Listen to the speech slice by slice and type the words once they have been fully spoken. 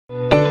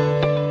You're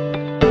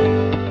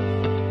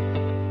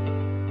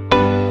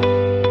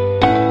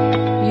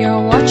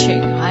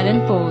watching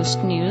Island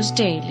Post News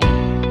Daily.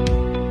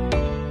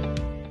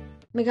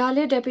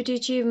 Meghalaya Deputy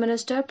Chief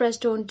Minister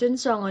Preston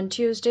Tynsong on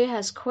Tuesday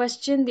has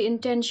questioned the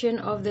intention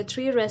of the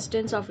 3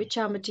 residents of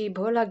Ichamati,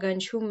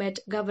 Bholaganj who met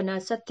Governor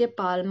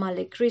Satyapal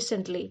Malik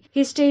recently.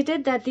 He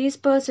stated that these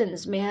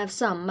persons may have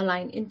some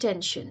malign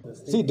intention.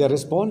 See, the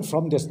response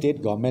from the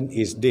state government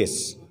is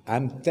this.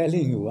 I'm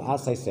telling you,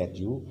 as I said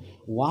you,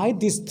 why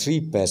these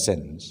 3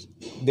 persons,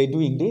 they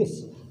doing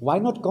this? Why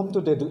not come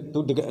to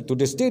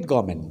the state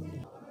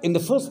government? In the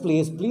first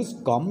place, please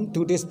come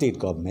to the state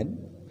government,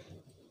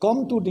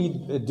 come to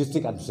the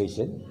district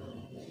administration,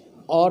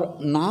 or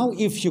now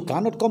if you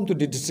cannot come to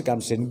the district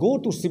administration, go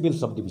to civil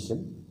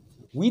subdivision.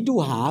 We do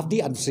have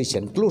the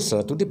administration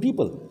closer to the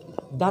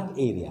people, that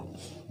area.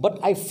 But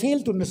I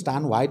fail to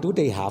understand why do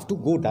they have to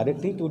go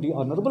directly to the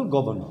honorable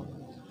governor.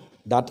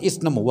 That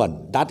is number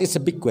one. That is a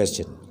big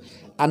question.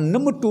 And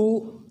number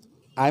two,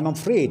 I'm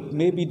afraid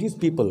maybe these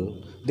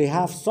people, they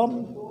have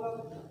some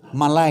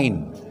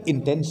malign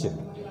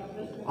intention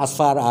as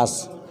far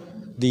as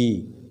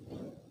the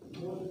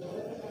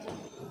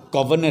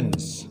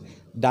governance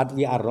that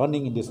we are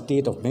running in the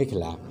state of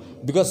Meghalaya.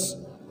 Because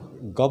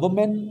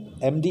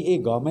government,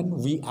 MDA government,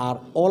 we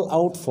are all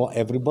out for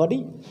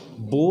everybody,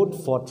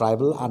 both for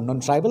tribal and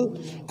non-tribal.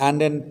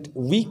 And then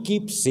we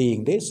keep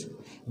saying this,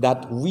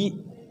 that we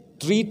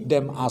treat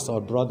them as our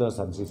brothers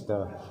and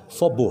sisters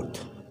for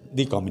both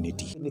the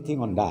community. Anything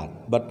on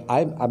that, but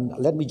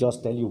let me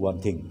just tell you one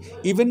thing.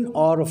 Even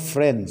our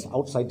friends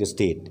outside the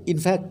state, in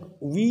fact,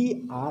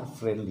 we are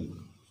friendly.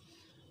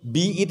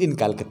 Be it in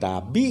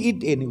Calcutta, be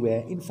it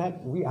anywhere, in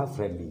fact, we are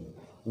friendly.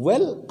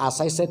 Well,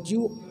 as I said to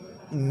you,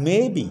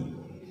 maybe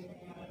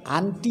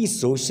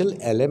anti-social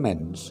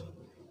elements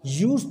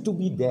used to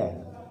be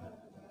there,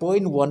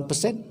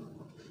 0.1%.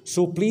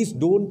 So please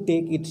don't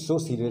take it so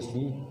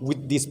seriously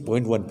with this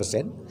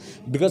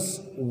 0.1%,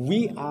 because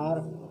we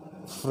are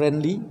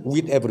friendly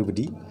with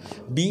everybody,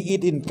 be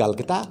it in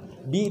Calcutta,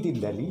 be it in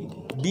Delhi,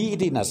 be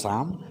it in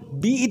Assam,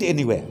 be it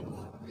anywhere.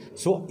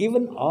 So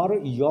even our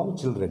young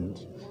children,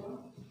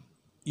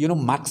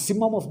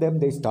 maximum of them,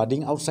 they're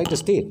studying outside the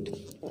state.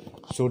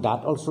 So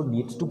that also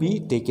needs to be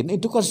taken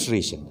into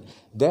consideration.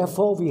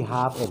 Therefore, we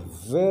have a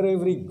very,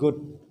 very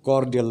good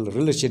cordial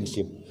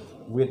relationship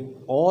with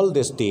all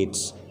the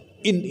states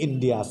in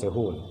India as a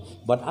whole.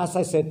 But as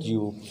I said to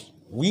you,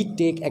 we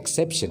take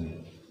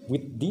exception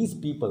with these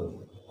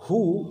people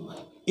who,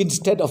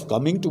 instead of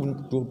coming to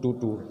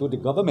the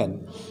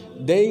government,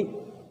 they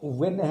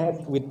went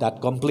ahead with that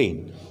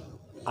complaint.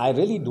 I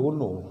really don't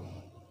know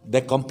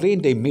the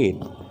complaint they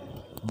made,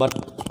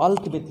 but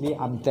ultimately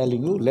I'm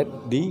telling you,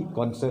 let the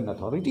concerned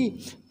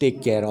authority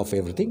take care of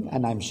everything,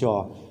 and I'm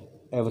sure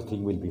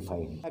everything will be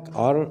fine.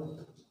 Our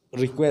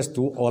request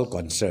to all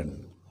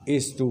concerned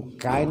is to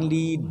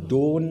kindly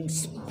don't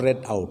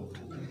spread out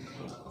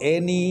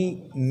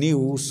any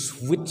news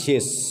which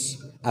is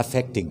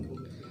affecting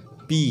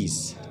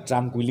peace,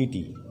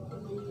 tranquility,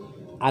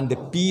 and the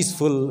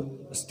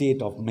peaceful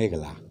state of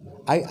Meghalaya.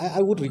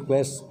 I would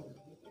request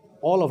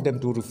all of them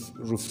to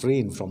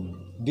refrain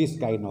from this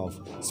kind of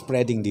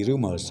spreading the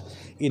rumors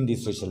in the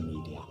social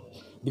media.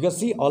 Because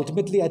see,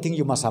 ultimately, I think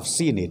you must have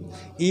seen it.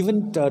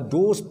 Even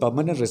those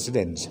permanent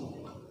residents,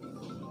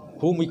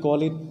 whom we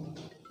call it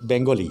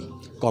Bengali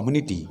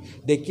community,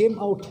 they came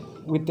out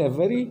with a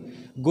very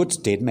good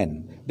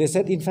statement. They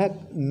said, in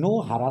fact,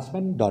 no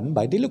harassment done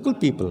by the local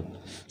people.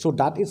 So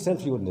that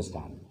itself you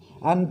understand.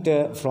 And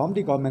from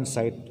the government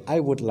side, I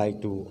would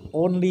like to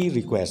only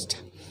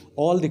request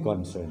all the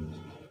concerned,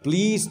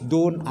 please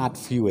don't add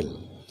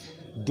fuel.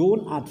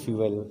 Don't add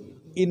fuel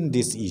in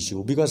this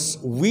issue, because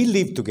we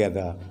live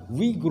together,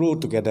 we grow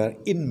together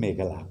in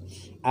Meghalaya,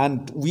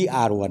 and we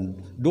are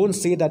one. Don't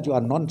say that you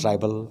are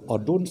non-tribal, or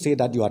don't say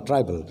that you are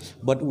tribal,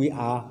 but we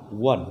are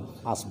one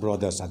as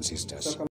brothers and sisters.